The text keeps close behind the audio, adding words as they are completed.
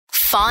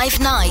5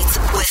 nights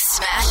with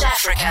Smash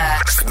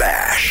Africa.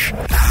 Smash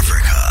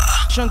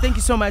Africa. Sean, thank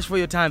you so much for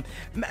your time.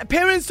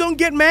 Parents don't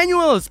get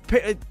manuals,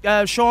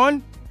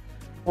 Sean.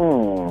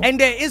 And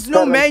there is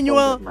no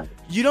manual.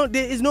 There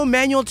is no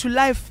manual to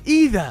life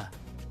either,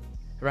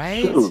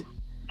 right?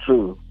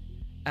 True.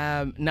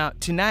 Now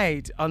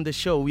tonight on the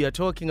show we are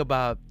talking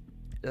about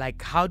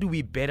how do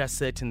we better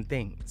certain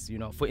things.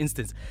 For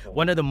instance,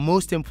 one of the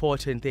most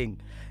important thing,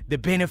 the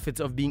benefits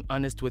of being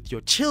honest with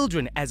your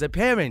children as a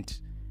parent,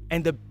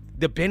 and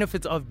the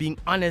benefits of being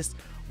honest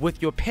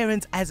with your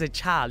parents as a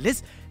child.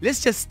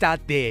 Let's just start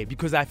there,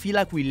 because I feel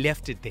like we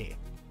left it there.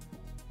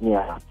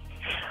 Yeah.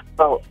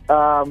 So,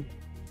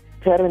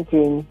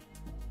 parenting,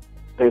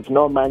 there's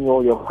no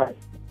manual, you're right.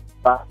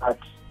 But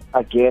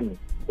again,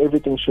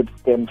 everything should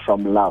stem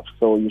from love.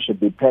 So you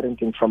should be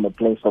parenting from a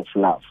place of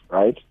love,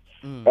 right?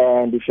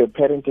 And if you're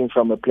parenting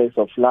from a place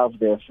of love,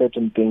 there are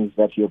certain things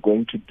that you're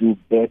going to do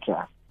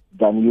better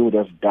than you would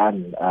have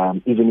done,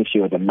 even if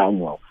you had a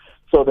manual.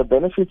 So the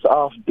benefits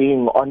of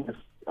being honest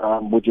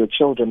with your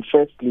children,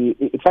 firstly,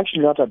 it's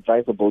actually not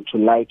advisable to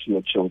lie to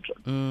your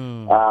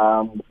children.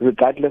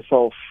 Regardless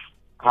of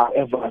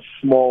however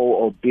small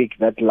or big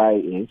that lie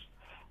is,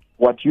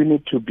 what you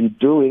need to be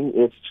doing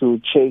is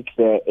to check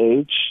their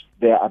age,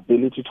 their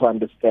ability to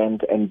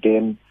understand, and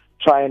then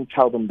try and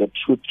tell them the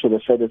truth to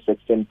the furthest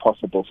extent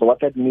possible. So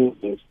what that means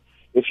is,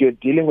 if you're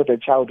dealing with a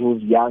child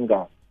who's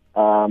younger,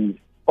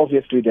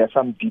 obviously there are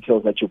some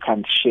details that you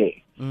can't share,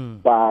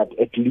 but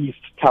at least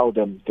tell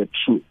them the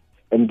truth.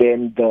 And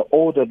then the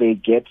older they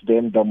get,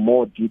 then the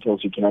more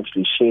details you can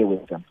actually share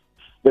with them.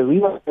 The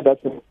reason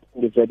that's important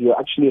is that you're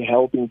actually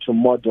helping to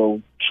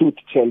model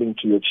truth-telling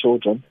to your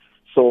children.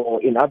 So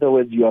in other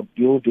words, you are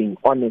building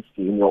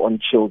honesty in your own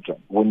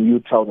children when you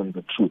tell them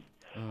the truth.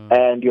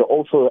 And you're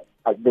also,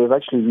 there's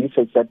actually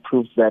research that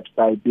proves that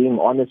by being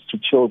honest to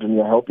children,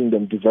 you're helping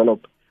them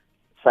develop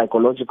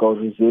psychological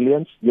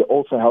resilience. You're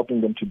also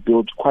helping them to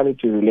build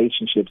quality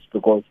relationships,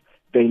 because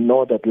they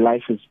know that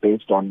life is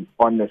based on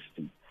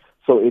honesty.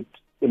 So it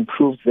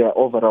improves their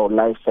overall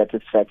life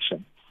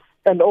satisfaction.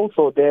 And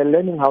also, they're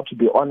learning how to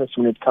be honest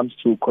when it comes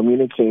to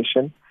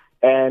communication,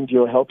 and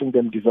you're helping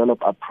them develop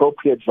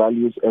appropriate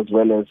values as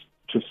well as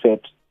to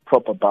set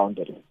proper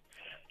boundaries.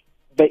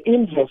 The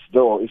inverse,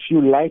 though, if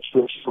you lie to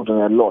your children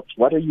a lot,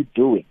 what are you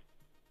doing?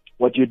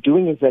 What you're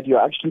doing is that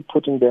you're actually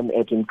putting them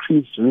at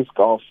increased risk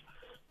of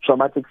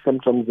traumatic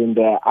symptoms in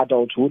their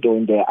adulthood or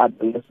in their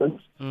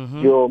adolescence.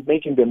 You're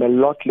making them a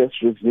lot less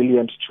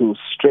resilient to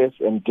stress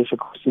and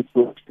difficult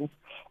situations,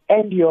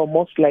 and you're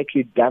most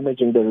likely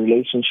damaging the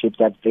relationship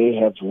that they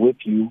have with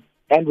you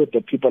and with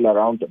the people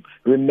around them.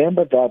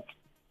 Remember that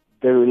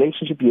the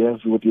relationship you have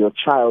with your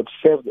child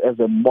serves as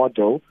a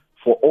model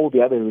for all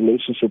the other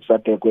relationships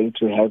that they're going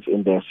to have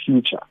in their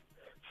future.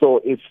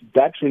 So if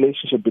that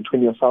relationship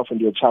between yourself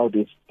and your child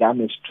is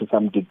damaged to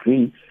some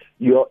degree,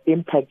 you're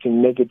impacting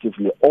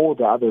negatively all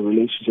the other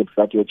relationships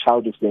that your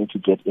child is going to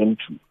get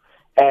into.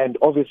 And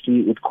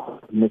obviously, it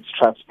causes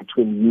mistrust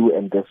between you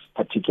and this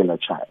particular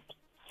child.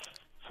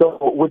 So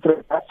with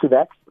regard to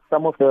that,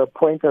 some of the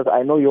pointers,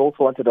 I know you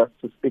also wanted us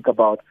to speak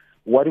about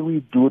what do we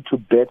do to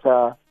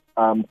better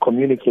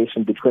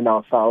communication between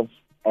ourselves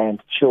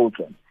and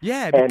children.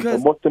 Yeah, because...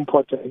 And the most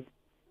important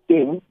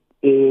thing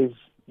is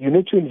you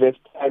need to invest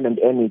time and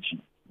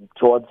energy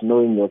towards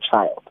knowing your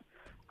child.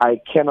 I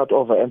cannot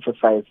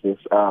overemphasize this,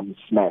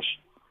 Smash.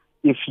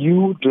 If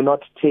you do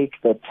not take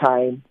the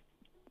time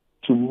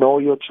to know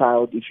your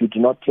child, if you do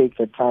not take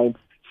the time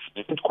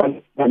to spend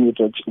quality time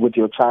with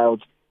your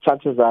child,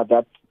 chances are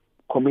that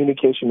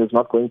communication is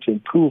not going to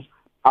improve.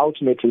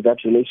 Ultimately,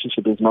 that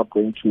relationship is not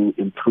going to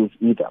improve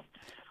either.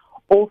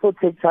 Also,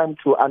 take time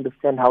to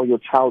understand how your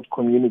child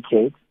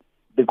communicates,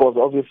 because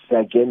obviously,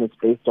 again, it's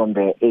based on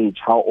their age.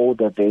 How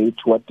old are they?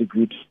 To what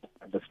degree do you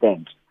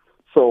understand?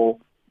 So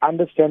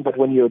understand that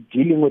when you're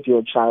dealing with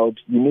your child,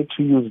 you need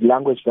to use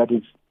language that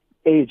is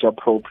age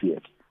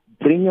appropriate.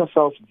 Bring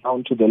yourself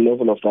down to the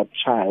level of that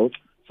child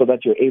so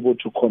that you're able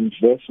to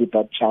converse with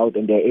that child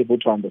and they're able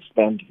to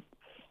understand you.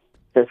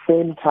 At the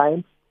same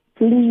time,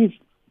 please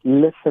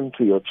listen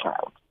to your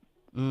child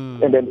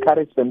and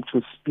encourage them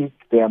to speak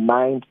their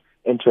mind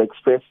and to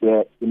express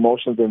their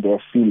emotions and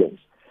their feelings.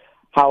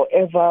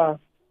 However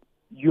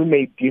you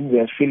may deem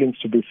their feelings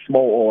to be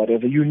small or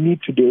whatever, you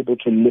need to be able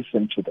to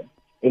listen to them.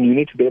 And you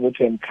need to be able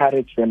to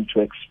encourage them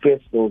to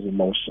express those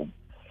emotions.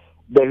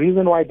 The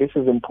reason why this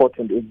is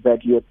important is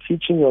that you're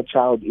teaching your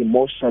child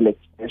emotional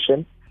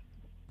expression.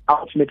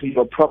 Ultimately,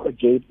 you're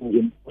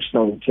propagating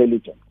emotional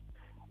intelligence.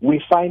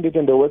 We find it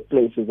in the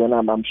workplaces, and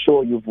I'm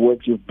sure you've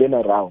been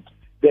around.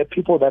 There are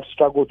people that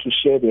struggle to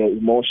share their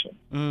emotions.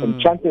 And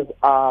chances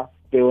are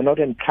they were not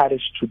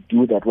encouraged to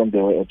do that when they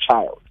were a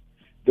child.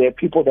 There are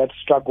people that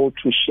struggle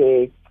to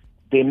share.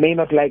 They may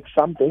not like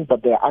something,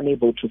 but they're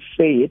unable to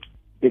say it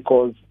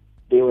because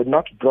they were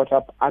not brought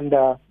up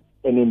under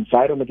an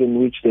environment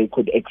in which they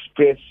could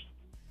express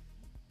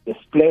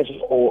displeasure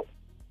or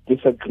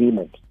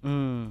disagreement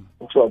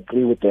to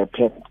agree with their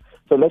parents.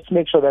 So let's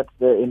make sure that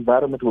the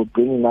environment we're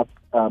bringing up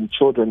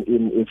children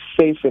in is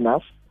safe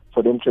enough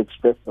for them to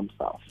express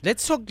themselves.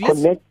 Let's talk.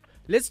 Connect.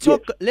 Let's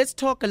talk. Yes. Let's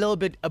talk a little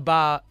bit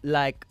about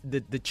like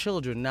the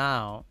children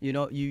now. You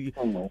know,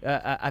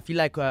 I feel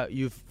like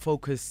you've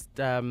focused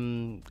a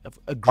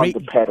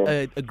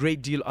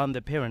great deal on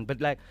the parent, but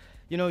like,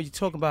 you know, you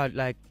talk about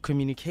like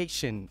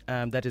communication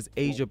that is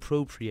age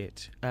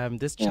appropriate.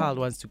 This child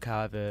wants to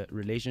have a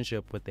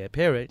relationship with their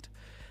parent.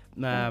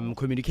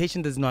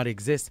 Communication does not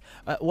exist.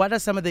 What are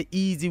some of the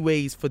easy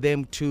ways for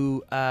them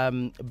to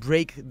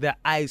break the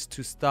ice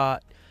to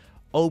start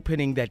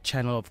opening that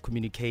channel of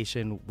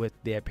communication with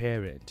their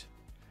parent?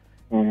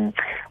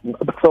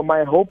 So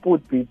my hope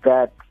would be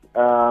that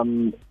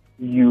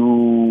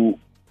you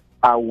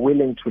are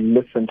willing to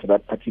listen to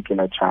that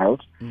particular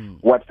child.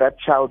 What that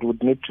child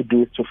would need to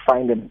do is to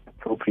find an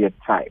appropriate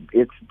time.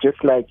 It's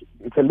just like,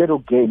 it's a little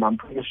game. I'm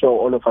pretty sure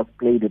all of us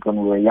played it when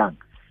we were young.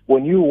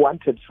 When you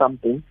wanted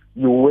something,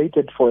 you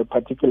waited for a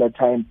particular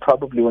time,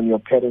 probably when your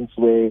parents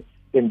were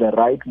in the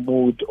right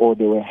mood or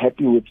they were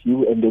happy with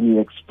you, and then you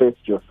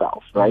expressed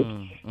yourself, right?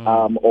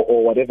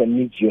 Or whatever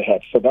needs you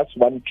had. So that's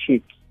one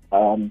trick.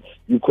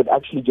 You could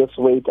actually just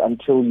wait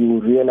until you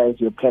realize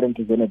your parent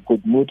is in a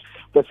good mood.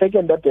 The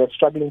second, that they're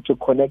struggling to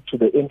connect to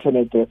the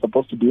internet, they're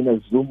supposed to be in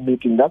a Zoom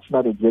meeting, that's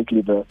not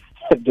exactly the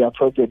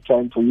appropriate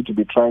time for you to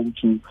be trying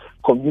to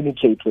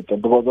communicate with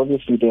them, because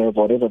obviously they have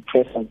whatever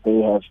pressures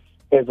they have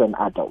as an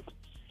adult.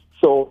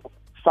 So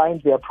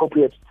find the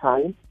appropriate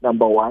time,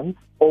 number one.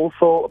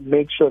 Also,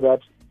 make sure that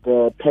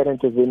the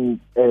parent is in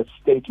a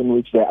state in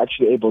which they're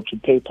actually able to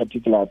pay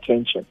particular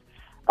attention.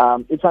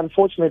 It's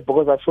unfortunate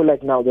because I feel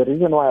like now the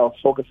reason why I was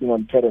focusing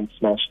on Parent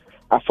Smash,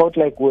 I felt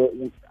like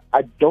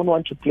I don't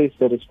want to place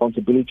the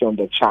responsibility on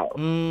the child.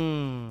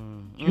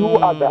 You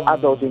are the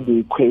adult in the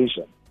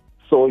equation.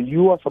 So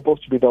you are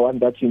supposed to be the one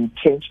that's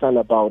intentional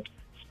about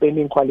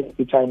spending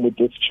quality time with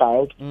this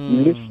child,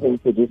 listening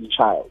to this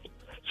child.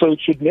 So it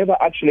should never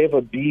actually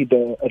ever be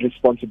the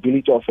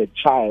responsibility of a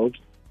child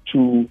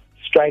to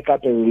strike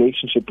up a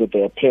relationship with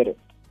their parent.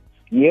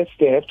 Yes,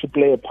 they have to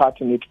play a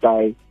part in it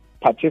by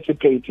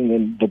participating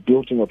in the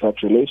building of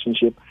that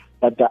relationship,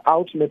 but the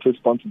ultimate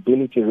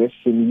responsibility rests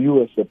in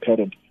you as the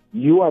parent.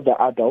 You are the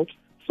adult,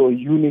 so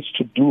you need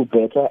to do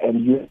better,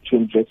 and you need to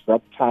invest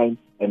that time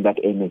and that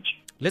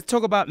energy. Let's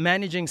talk about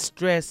managing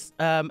stress.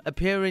 A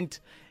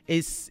parent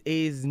is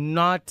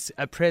not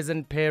a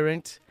present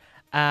parent,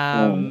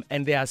 and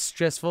they are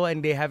stressful,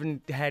 and they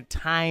haven't had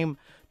time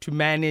to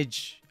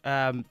manage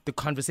the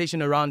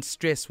conversation around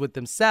stress with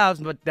themselves,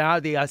 but now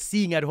they are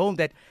seeing at home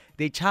that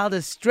their child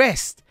is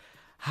stressed.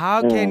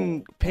 How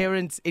can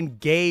parents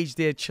engage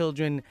their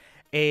children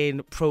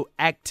in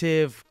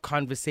proactive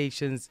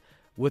conversations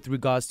with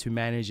regards to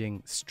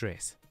managing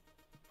stress?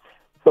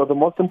 So the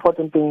most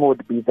important thing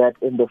would be that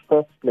in the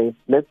first place,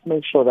 let's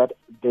make sure that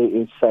there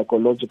is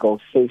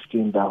psychological safety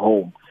in the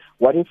home.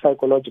 What is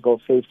psychological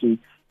safety?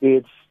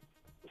 It's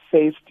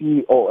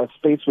safety or a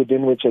space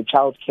within which a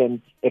child can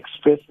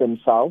express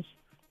themselves,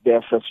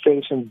 their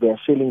frustrations,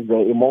 their feelings,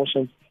 their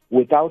emotions,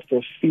 without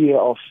the fear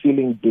of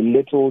feeling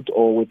belittled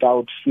or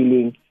without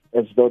feeling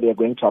as though they're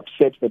going to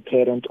upset the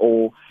parent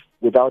or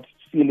without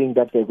feeling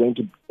that they're going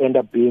to end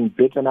up being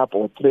beaten up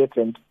or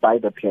threatened by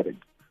the parent.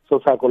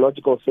 So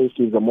psychological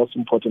safety is the most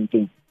important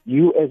thing.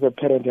 You as a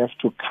parent have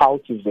to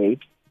cultivate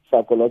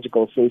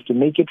psychological safety,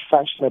 make it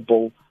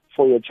fashionable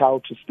for your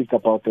child to speak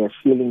about their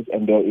feelings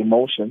and their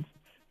emotions,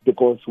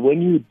 because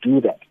when you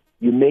do that,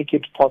 you make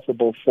it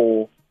possible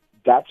for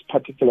that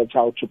particular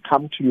child to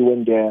come to you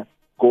when they're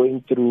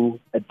going through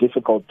a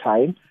difficult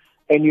time,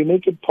 and you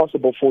make it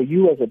possible for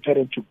you as a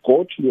parent to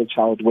go to your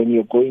child when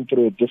you're going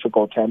through a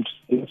difficult time to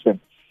say, listen,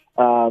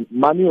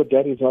 mommy or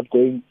daddy is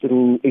going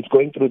through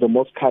the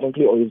most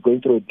currently, or is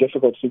going through a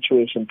difficult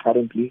situation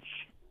currently,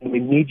 and we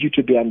need you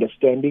to be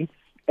understanding,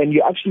 and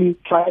you actually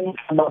try and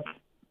come up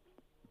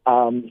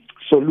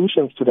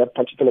solutions to that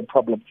particular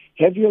problem.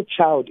 Have your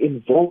child,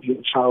 involve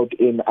your child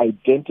in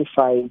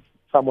identifying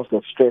some of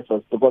the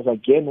stressors, because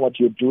again, what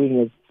you're doing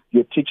is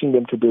you're teaching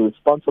them to be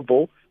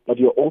responsible, but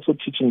you're also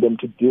teaching them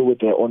to deal with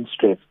their own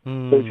stress.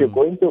 So if you're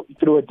going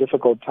through a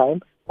difficult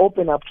time,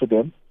 open up to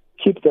them,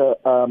 keep the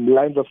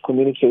lines of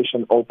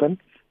communication open,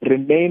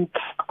 remain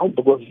calm,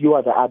 because you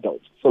are the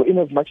adult. So in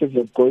as much as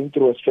you're going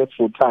through a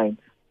stressful time,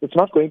 it's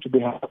not going to be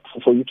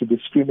helpful for you to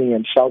be screaming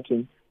and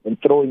shouting and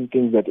throwing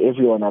things at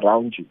everyone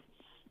around you,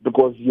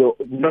 because you're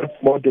not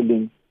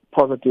modeling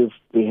positive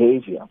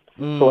behavior.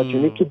 So what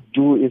you need to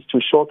do is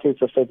to showcase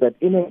the fact that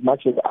in as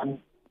much as I'm in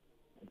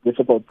a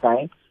difficult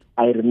time,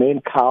 I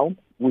remain calm.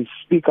 We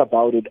speak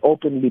about it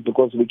openly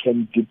because we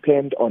can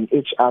depend on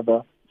each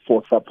other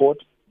for support.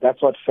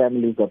 That's what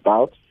family is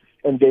about.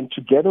 And then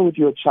together with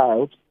your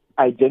child,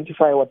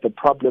 identify what the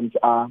problems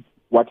are,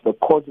 what the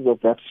causes of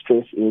that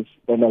stress is,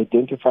 and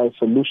identify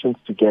solutions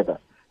together.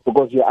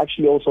 Because you're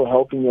actually also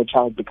helping your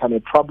child become a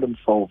problem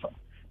solver,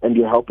 and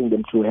you're helping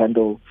them to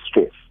handle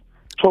stress.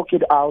 Talk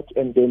it out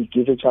and then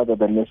give each other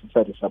the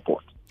necessary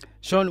support.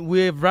 Sean,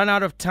 we've run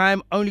out of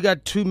time. Only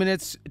got 2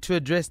 minutes to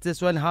address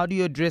this one. How do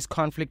you address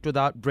conflict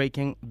without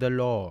breaking the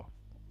law?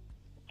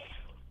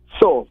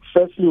 So,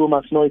 firstly, we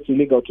must know it's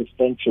illegal to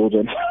spank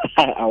children.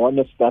 I want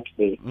to start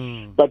there.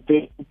 But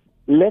then,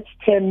 let's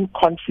turn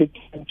conflict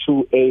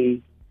into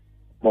a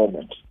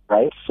moment,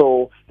 right?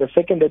 So, the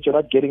second that you're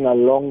not getting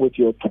along with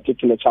your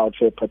particular child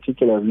for a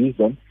particular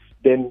reason,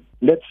 then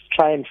let's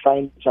try and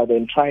find each other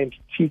and try and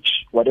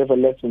teach whatever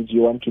lessons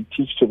you want to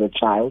teach to the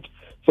child.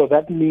 So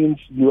that means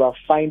you are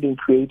finding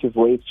creative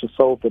ways to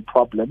solve the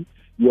problem.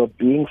 You're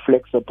being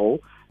flexible,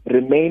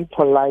 remain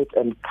polite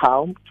and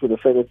calm to the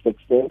furthest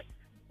extent,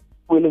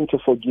 willing to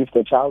forgive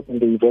the child in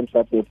the event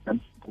that they've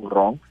done something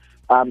wrong.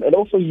 And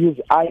also use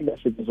I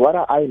messages. What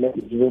are I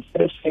messages?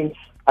 Instead of saying,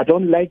 I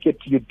don't like it,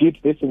 you did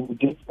this and you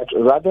did that,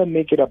 rather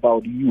make it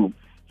about you.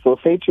 So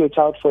say to your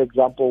child, for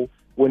example,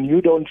 when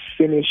you don't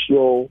finish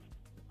your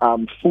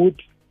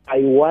food, I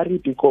worry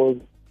because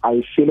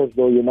I feel as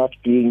though you're not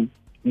eating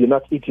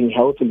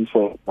healthily,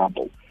 for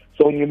example.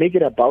 So when you make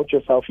it about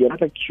yourself, you're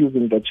not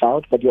accusing the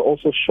child, but you're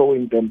also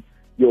showing them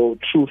your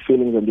true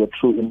feelings and your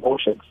true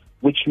emotions,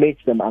 which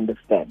makes them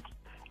understand.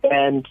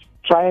 And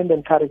try and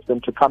encourage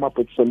them to come up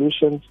with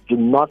solutions. Do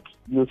not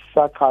use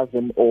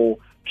sarcasm or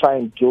try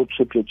and guilt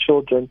trip your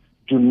children.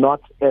 Do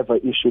not ever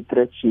issue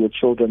threats to your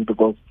children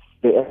because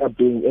they end up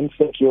being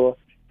insecure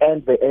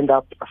and they end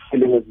up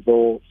feeling as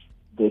though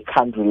they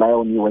can't rely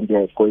on you when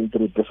they're going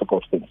through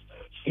difficult things.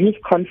 Use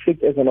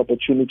conflict as an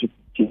opportunity to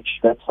teach.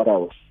 That's what I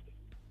was.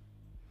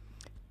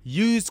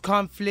 Use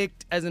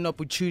conflict as an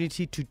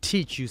opportunity to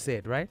teach, you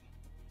said, right?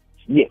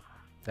 Yes.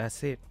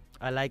 That's it.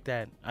 I like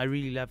that. I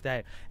really love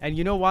that. And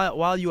you know,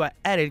 while you are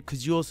at it,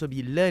 because you also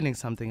be learning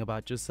something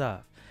about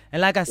yourself.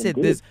 And like I said,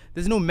 there's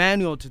no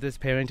manual to this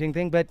parenting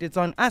thing, but it's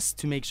on us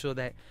to make sure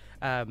that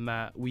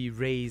we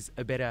raise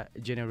a better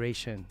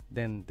generation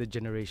than the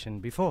generation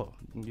before,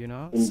 you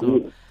know?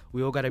 So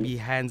we all got to be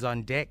hands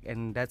on deck,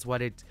 and that's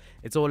what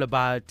it's all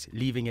about,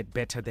 leaving it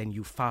better than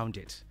you found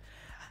it.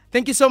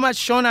 Thank you so much,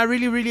 Sean. I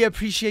really, really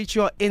appreciate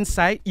your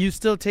insight. You're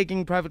still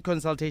taking private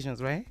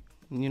consultations, right?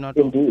 You're not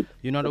overly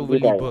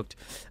booked.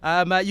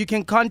 You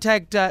can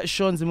contact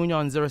Sean Zimunya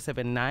on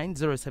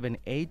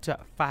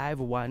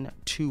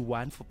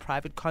 079-078-5121 for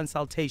private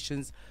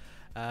consultations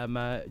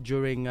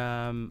during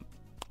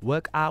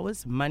work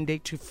hours, Monday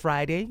to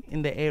Friday,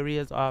 in the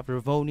areas of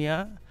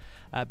Rivonia,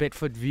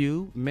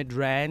 Bedfordview,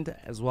 Midrand,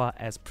 as well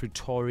as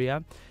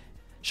Pretoria.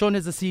 Sean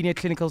is a senior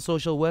clinical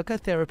social worker,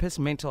 therapist,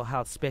 mental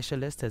health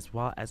specialist, as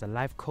well as a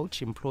life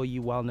coach, employee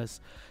wellness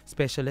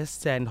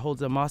specialist, and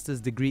holds a master's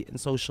degree in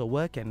social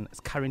work and is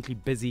currently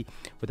busy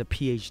with a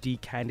PhD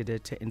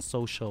candidate in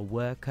social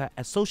work,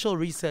 a social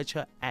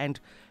researcher, and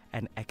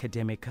an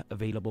academic.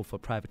 Available for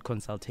private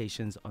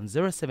consultations on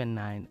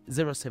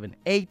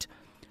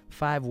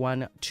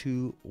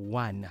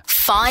 079-078-5121.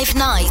 5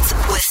 Nights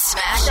with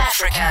Smash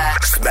Africa.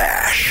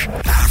 Smash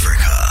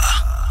Africa.